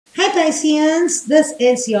Pisceans, this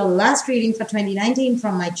is your last reading for 2019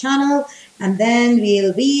 from my channel, and then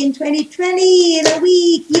we'll be in 2020 in a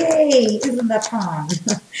week. Yay! Isn't that fun?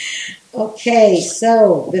 Okay,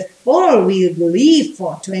 so before we leave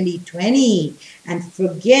for 2020 and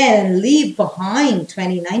forget and leave behind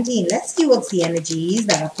 2019, let's see what's the energies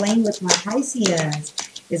that are playing with my Pisceans.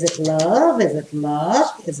 Is it love? Is it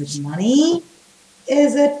luck? Is it money?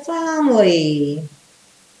 Is it family?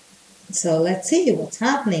 So let's see what's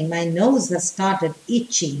happening. My nose has started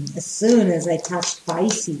itching as soon as I touched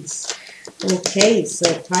Pisces. Okay,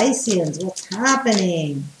 so Pisceans, what's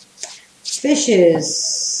happening?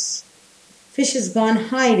 Fishes. Fishes gone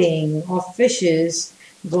hiding, or fishes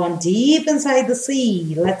gone deep inside the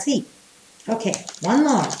sea. Let's see. Okay, one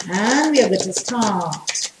more, and we are good to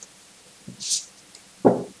start.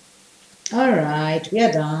 All right, we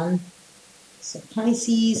are done. So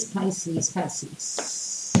Pisces, Pisces, Pisces.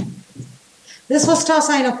 This was star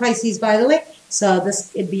sign of Pisces, by the way. So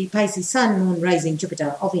it'd be Pisces, Sun, Moon, Rising,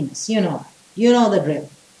 Jupiter, or Venus. You know that. You know the drill.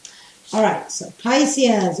 All right, so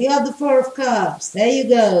Pisceans, you have the Four of Cups. There you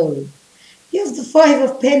go. You have the Five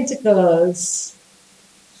of Pentacles.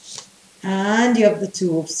 And you have the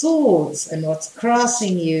Two of Swords. And what's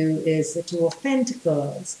crossing you is the Two of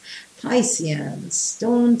Pentacles. Pisceans,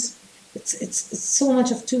 don't... It's so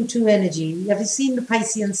much of 2-2 energy. Have you seen the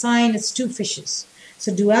Piscean sign? It's two fishes.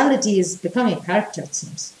 So duality is becoming a character, it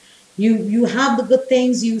seems. You have the good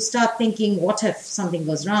things, you start thinking, what if something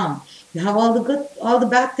goes wrong? You have all the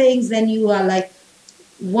bad things, then you are like,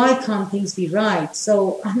 why can't things be right?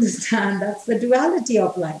 So understand that's the duality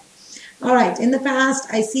of life. All right, in the past,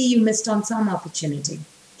 I see you missed on some opportunity.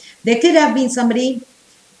 There could have been somebody,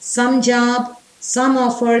 some job, some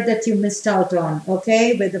offer that you missed out on,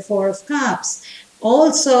 okay, with the Four of Cups.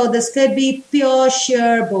 Also, this could be pure,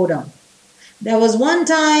 sheer boredom. There was one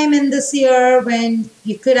time in this year when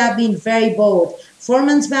you could have been very bored. 4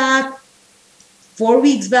 months back, 4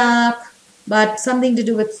 weeks back, but something to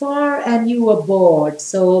do with 4, and you were bored.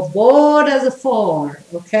 So bored as a 4,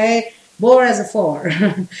 okay? Bored as a 4.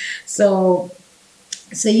 So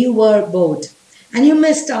you were bored. And you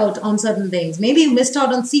missed out on certain things. Maybe you missed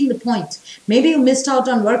out on seeing the point. Maybe you missed out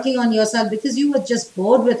on working on yourself because you were just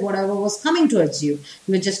bored with whatever was coming towards you.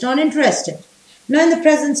 You were just not interested. Now in the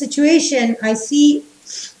present situation, I see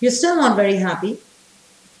you're still not very happy.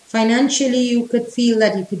 Financially, you could feel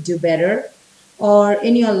that you could do better. Or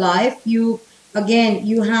in your life, you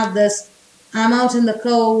have this, I'm out in the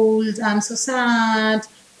cold, I'm so sad,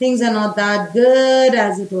 things are not that good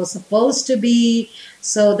as it was supposed to be.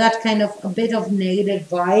 So that kind of a bit of negative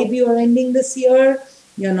vibe you're ending this year.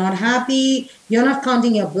 You're not happy. You're not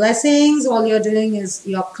counting your blessings. All you're doing is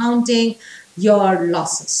you're counting your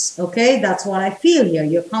losses. Okay, that's what I feel here.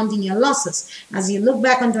 You're counting your losses. As you look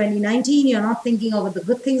back on 2019, you're not thinking about the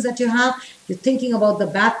good things that you have. You're thinking about the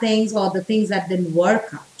bad things or the things that didn't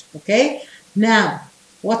work out. Okay, now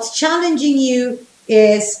what's challenging you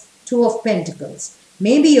is Two of Pentacles.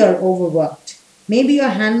 Maybe you're overworked. Maybe you're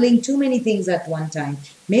handling too many things at one time.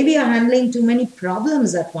 Maybe you're handling too many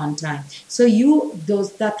problems at one time. So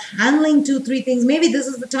that handling 2-3 things, maybe this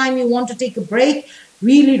is the time you want to take a break,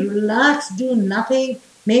 really relax, do nothing,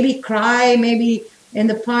 maybe cry, maybe in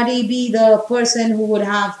the party be the person who would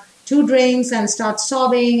have 2 drinks and start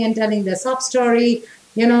sobbing and telling their sub story.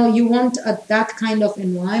 You know, you want that kind of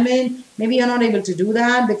environment. Maybe you're not able to do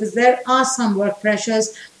that because there are some work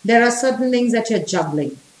pressures. There are certain things that you're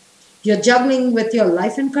juggling. You're juggling with your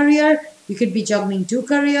life and career. You could be juggling 2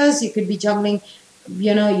 careers. You could be juggling,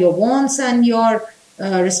 your wants and your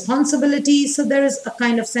responsibilities. So there is a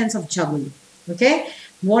kind of sense of juggling. Okay.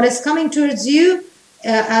 What is coming towards you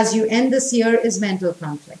as you end this year is mental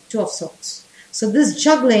conflict. 2 of Swords. So this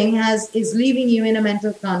juggling is leaving you in a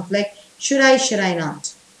mental conflict. Should I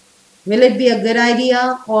not? Will it be a good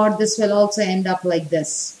idea, or this will also end up like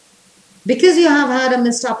this? Because you have had a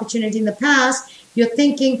missed opportunity in the past, you're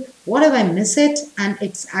thinking, what if I miss it and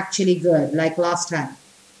it's actually good, like last time?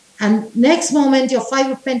 And next moment, your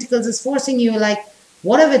Five of Pentacles is forcing you like,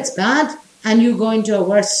 what if it's bad and you go into a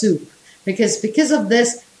worse soup? Because of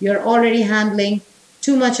this, you're already handling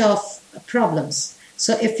too much of problems.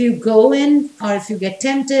 So if you go in, or if you get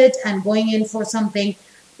tempted and going in for something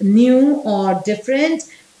new or different,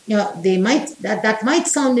 that might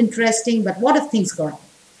sound interesting, but what if things go wrong?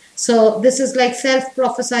 So this is like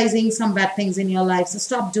self-prophesizing some bad things in your life. So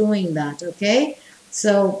stop doing that, okay?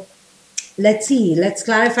 So let's see. Let's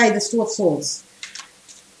clarify this Two of Swords.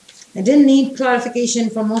 I didn't need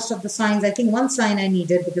clarification for most of the signs. I think one sign I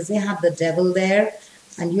needed because they have the Devil there.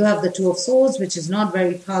 And you have the Two of Swords, which is not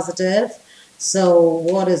very positive. So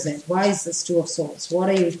what is it? Why is this Two of Swords? What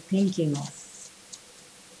are you thinking of?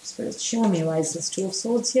 Spirit, show me why is this Two of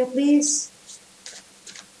Swords here, please?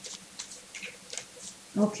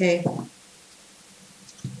 Okay.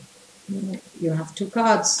 You have 2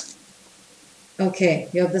 cards. Okay,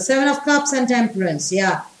 you have the Seven of Cups and Temperance.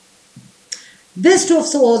 Yeah. This Two of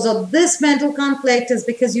Swords or this mental conflict is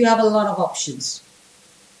because you have a lot of options.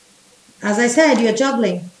 As I said, you're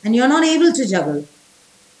juggling and you're not able to juggle.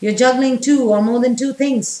 You're juggling 2 or more than 2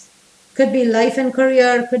 things. Could be life and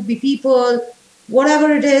career, could be people,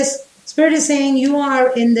 whatever it is. Spirit is saying you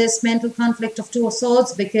are in this mental conflict of Two of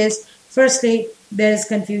Swords because firstly, there is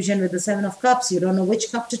confusion with the Seven of Cups. You don't know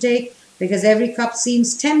which cup to take because every cup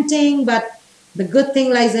seems tempting, but the good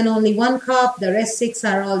thing lies in only 1 cup. The rest 6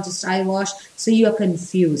 are all just eyewash. So you are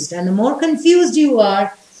confused. And the more confused you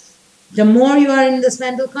are, the more you are in this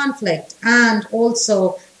mental conflict. And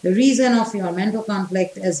also, the reason of your mental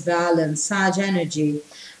conflict is balance, Sag energy,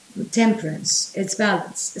 Temperance. It's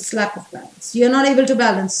balance. It's lack of balance. You're not able to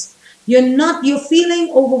balance. You're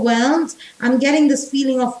feeling overwhelmed. I'm getting this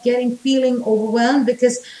feeling of feeling overwhelmed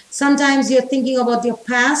because sometimes you're thinking about your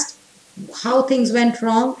past, how things went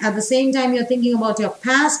wrong. At the same time, you're thinking about your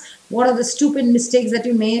past. What are the stupid mistakes that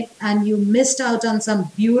you made? And you missed out on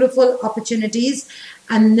some beautiful opportunities.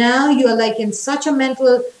 And now you're like in such a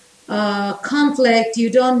mental conflict. You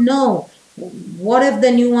don't know. What if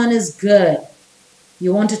the new one is good?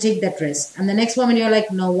 You want to take that risk. And the next moment you're like,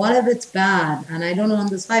 no, what if it's bad? And I don't want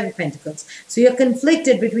this 5 of Pentacles. So you're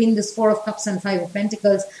conflicted between this 4 of Cups and 5 of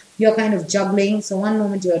Pentacles. You're kind of juggling. So one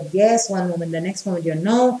moment you're yes, one moment, the next moment you're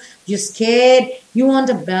no. You're scared. You want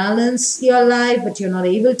to balance your life, but you're not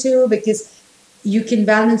able to because you can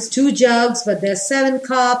balance 2 jugs, but there's 7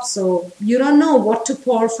 cups. So you don't know what to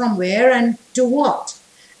pour from where and to what.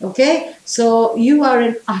 Okay, so you are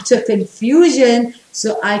in utter confusion.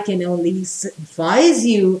 So I can only advise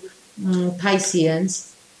you,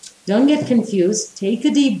 Pisceans, don't get confused. Take a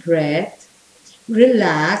deep breath,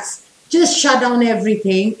 relax, just shut down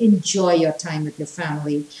everything. Enjoy your time with your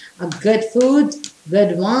family. A good food,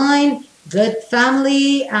 good wine, good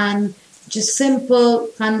family, and just simple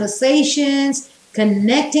conversations.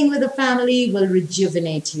 Connecting with the family will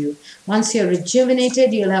rejuvenate you. Once you're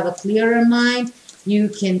rejuvenated, you'll have a clearer mind. You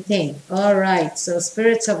can think. All right. So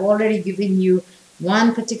spirits have already given you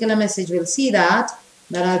one particular message. We'll see that.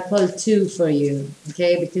 But I'll pull 2 for you.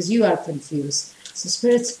 Okay. Because you are confused. So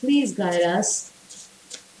spirits, please guide us.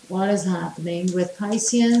 What is happening with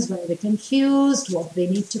Pisceans? Why they're confused? What they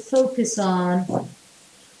need to focus on?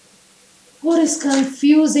 What is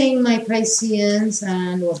confusing my Pisceans?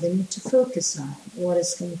 And what they need to focus on? What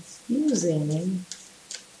is confusing?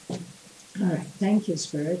 All right. Thank you,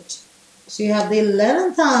 Spirit. So you have the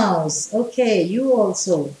 11th house. Okay, you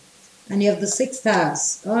also. And you have the 6th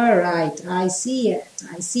house. All right, I see it.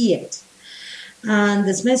 I see it. And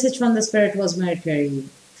this message from the Spirit was Mercury.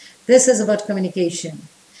 This is about communication.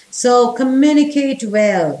 So communicate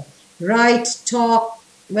well. Write, talk,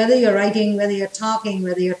 whether you're writing, whether you're talking,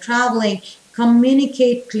 whether you're traveling,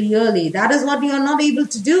 communicate clearly. That is what you are not able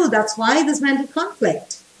to do. That's why this mental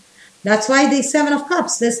conflict. That's why the 7 of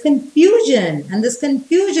Cups, there's confusion. And this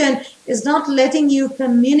confusion is not letting you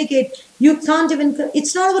communicate. You can't even,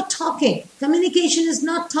 it's not about talking. Communication is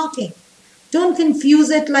not talking. Don't confuse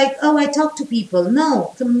it like, oh, I talk to people.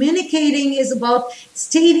 No, communicating is about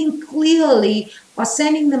stating clearly or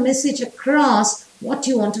sending the message across what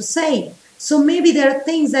you want to say. So maybe there are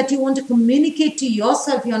things that you want to communicate to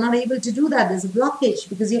yourself. You're not able to do that. There's a blockage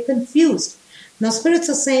because you're confused. Now, spirits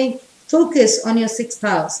are saying, focus on your 6th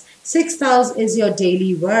house. 6th house is your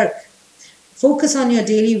daily work. Focus on your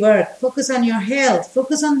daily work. Focus on your health.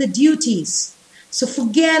 Focus on the duties. So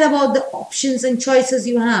forget about the options and choices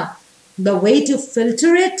you have. The way to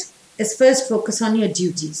filter it is first focus on your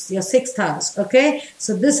duties, your 6th house. Okay?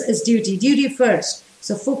 So this is duty. Duty first.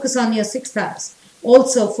 So focus on your 6th house.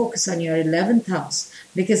 Also focus on your 11th house.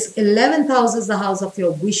 Because 11th house is the house of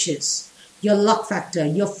your wishes, your luck factor,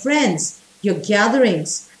 your friends, your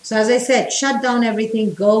gatherings. So as I said, shut down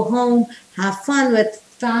everything, go home, have fun with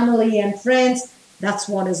family and friends. That's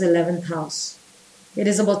what is 11th house. It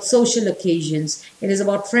is about social occasions. It is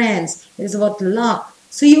about friends. It is about luck.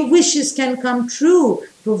 So your wishes can come true,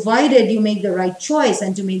 provided you make the right choice.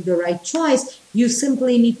 And to make the right choice, you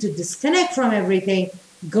simply need to disconnect from everything.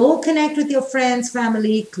 Go connect with your friends,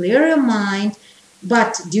 family, clear your mind.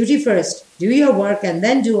 But duty first. Do your work and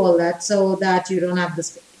then do all that so that you don't have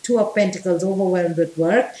this 2 of Pentacles overwhelmed with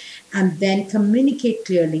work, and then communicate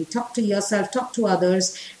clearly. Talk to yourself, talk to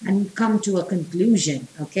others, and come to a conclusion.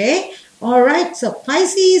 Okay? All right. So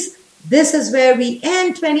Pisces, this is where we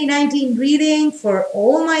end 2019 reading for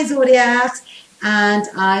all my zodiacs. And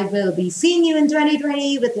I will be seeing you in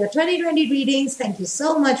 2020 with your 2020 readings. Thank you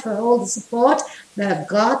so much for all the support that I've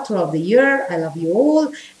got throughout the year. I love you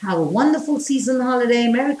all. Have a wonderful season holiday.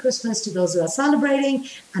 Merry Christmas to those who are celebrating,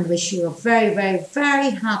 and wish you a very, very, very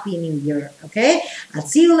happy new year. Okay? I'll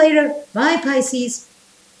see you later. Bye, Pisces.